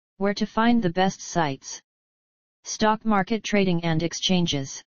Where to find the best sites. Stock market trading and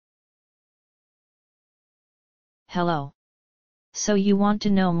exchanges. Hello. So you want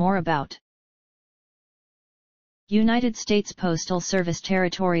to know more about United States Postal Service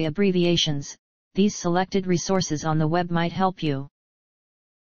territory abbreviations? These selected resources on the web might help you.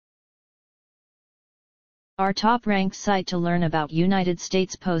 Our top-ranked site to learn about United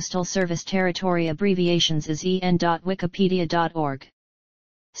States Postal Service territory abbreviations is en.wikipedia.org.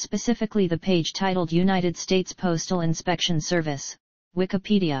 Specifically the page titled United States Postal Inspection Service,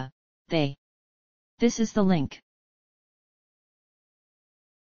 Wikipedia, they. This is the link.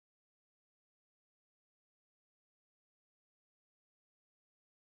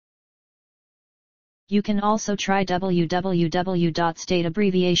 You can also try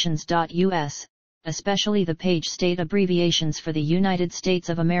www.stateabbreviations.us, especially the page State Abbreviations for the United States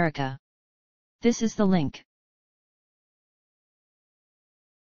of America. This is the link.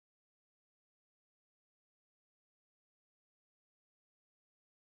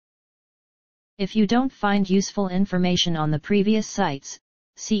 If you don't find useful information on the previous sites,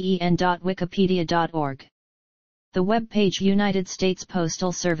 see en.wikipedia.org. The web page United States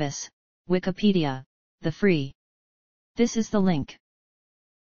Postal Service, Wikipedia, the free. This is the link.